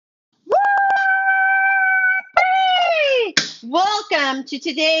welcome to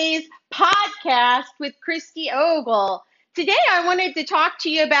today's podcast with Christy Ogle. Today, I wanted to talk to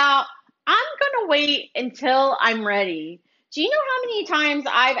you about I'm going to wait until I'm ready. Do you know how many times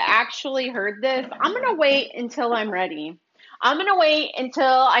I've actually heard this? I'm going to wait until I'm ready. I'm going to wait until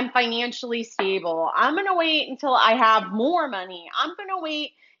I'm financially stable. I'm going to wait until I have more money. I'm going to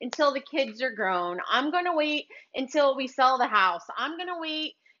wait until the kids are grown. I'm going to wait until we sell the house. I'm going to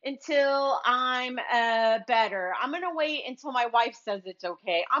wait until I'm better. I'm going to wait until my wife says it's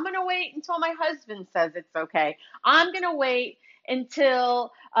okay. I'm going to wait until my husband says it's okay. I'm going to wait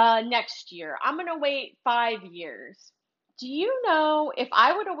until next year. I'm going to wait 5 years. Do you know if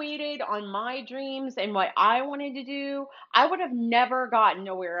I would have waited on my dreams and what I wanted to do, I would have never gotten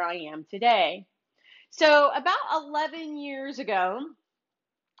to where I am today. So, about 11 years ago,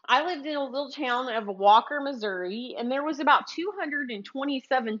 I lived in a little town of Walker, Missouri, and there was about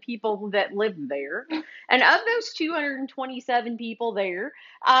 227 people that lived there. And of those 227 people there,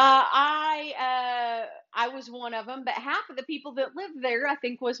 I was one of them. But half of the people that lived there, I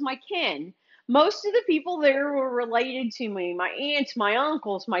think, was my kin. Most of the people there were related to me, my aunts, my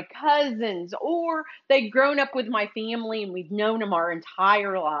uncles, my cousins, or they'd grown up with my family and we'd known them our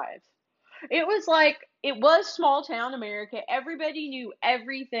entire lives. It was small town America. Everybody knew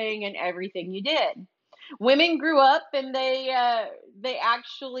everything and everything you did. Women grew up and they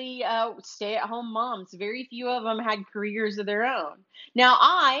actually stay at home moms. Very few of them had careers of their own. Now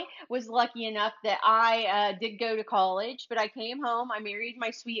I was lucky enough that I did go to college, but I came home. I married my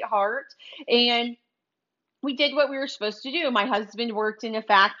sweetheart, and we did what we were supposed to do. My husband worked in a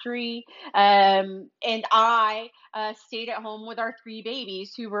factory, and I stayed at home with our three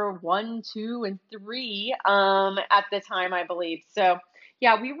babies, who were 1, 2, and 3 at the time, I believe. So,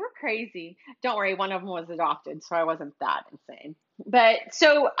 yeah, we were crazy. Don't worry, one of them was adopted, so I wasn't that insane. But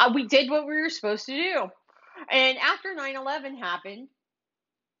so we did what we were supposed to do. And after 9/11 happened,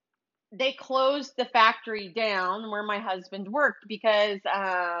 they closed the factory down where my husband worked because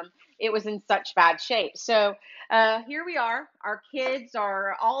it was in such bad shape. So here we are. Our kids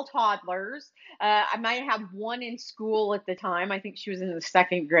are all toddlers. I might have one in school at the time. I think she was in the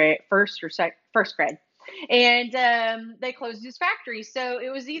second grade, first grade. And they closed his factory. So it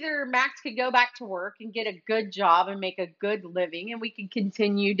was either Max could go back to work and get a good job and make a good living, and we could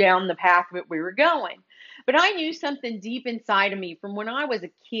continue down the path that we were going. But I knew something deep inside of me from when I was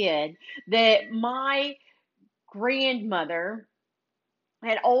a kid that my grandmother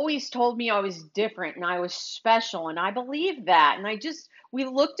had always told me I was different and I was special, and I believed that. And we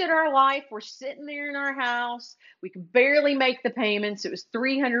looked at our life. We're sitting there in our house. We could barely make the payments. It was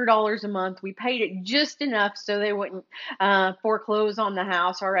 $300 a month. We paid it just enough so they wouldn't foreclose on the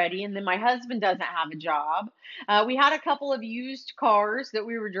house already. And then my husband doesn't have a job. We had a couple of used cars that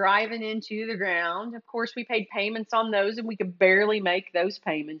we were driving into the ground. Of course, we paid payments on those, and we could barely make those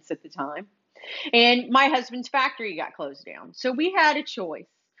payments at the time. And my husband's factory got closed down. So we had a choice.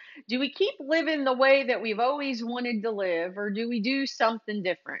 Do we keep living the way that we've always wanted to live, or do we do something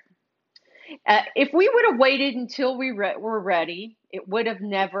different? If we would have waited until were ready, it would have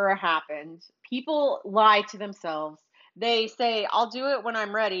never happened. People lie to themselves. They say, I'll do it when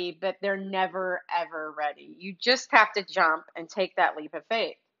I'm ready, but they're never, ever ready. You just have to jump and take that leap of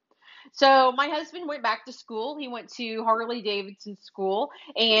faith. So my husband went back to school. He went to Harley Davidson school,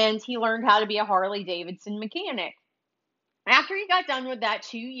 and he learned how to be a Harley Davidson mechanic. After he got done with that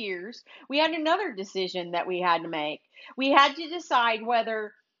 2 years, we had another decision that we had to make. We had to decide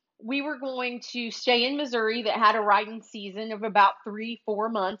whether we were going to stay in Missouri that had a riding season of about 3, 4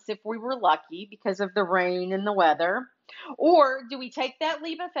 months if we were lucky because of the rain and the weather. Or do we take that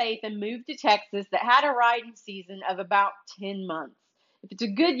leap of faith and move to Texas that had a riding season of about 10 months? If it's a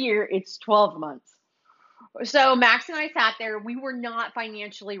good year, it's 12 months. So Max and I sat there. We were not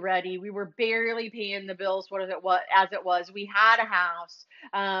financially ready. We were barely paying the bills. As it was? We had a house.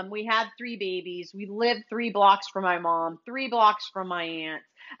 We had three babies. We lived 3 blocks from my mom, 3 blocks from my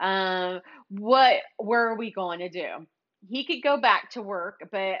aunt. What were we going to do? He could go back to work,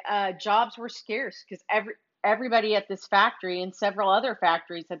 but jobs were scarce because everybody at this factory and several other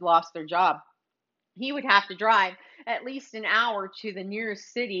factories had lost their job. He would have to drive at least an hour to the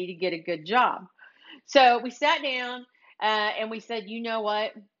nearest city to get a good job. So we sat down and we said, you know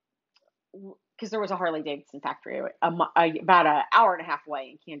what? Because there was a Harley Davidson factory about an hour and a half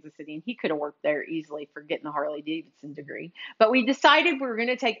away in Kansas City, and he could have worked there easily for getting the Harley Davidson degree. But we decided we were going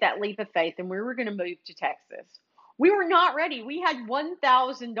to take that leap of faith and we were going to move to Texas. We were not ready. We had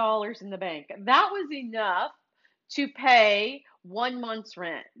 $1,000 in the bank. That was enough to pay 1 month's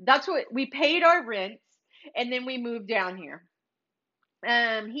rent. That's what we paid our rents, and then we moved down here.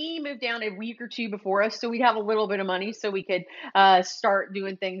 He moved down a week or two before us, so we'd have a little bit of money so we could start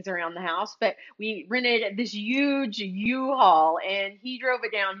doing things around the house. But we rented this huge U-Haul, and he drove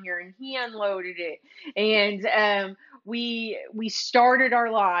it down here, and he unloaded it, and we started our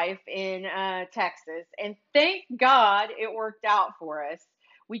life in Texas, and thank God it worked out for us.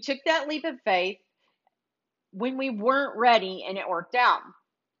 We took that leap of faith when we weren't ready, and it worked out.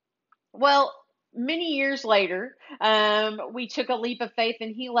 Well, many years later, we took a leap of faith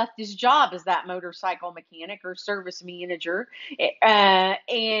and he left his job as that motorcycle mechanic or service manager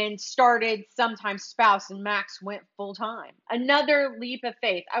and started Sometimes Spouse, and Max went full time. Another leap of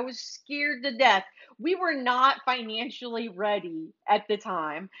faith. I was scared to death. We were not financially ready at the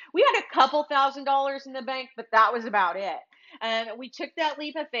time. We had a couple $1,000s in the bank, but that was about it. We took that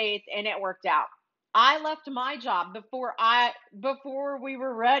leap of faith and it worked out. I left my job before we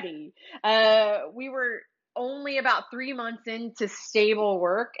were ready. We were only about 3 months into stable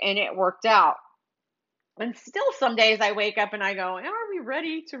work, and it worked out. And still, some days I wake up and I go, "Are we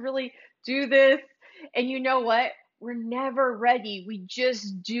ready to really do this?" And you know what? We're never ready. We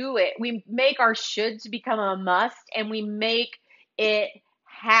just do it. We make our shoulds become a must, and we make it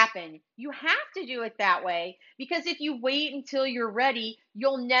happen. You have to do it that way because if you wait until you're ready,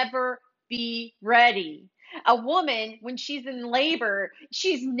 you'll never be ready. A woman, when she's in labor,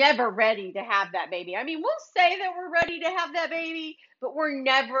 she's never ready to have that baby. I mean, we'll say that we're ready to have that baby, but we're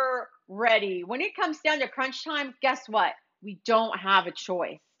never ready. When it comes down to crunch time, guess what? We don't have a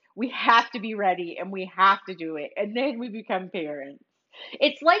choice. We have to be ready and we have to do it. And then we become parents.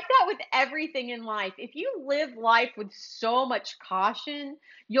 It's like that with everything in life. If you live life with so much caution,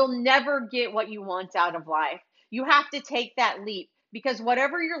 you'll never get what you want out of life. You have to take that leap because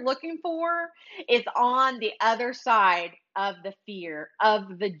whatever you're looking for is on the other side of the fear,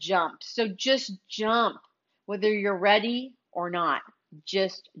 of the jump. So just jump, whether you're ready or not.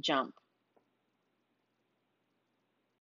 Just jump.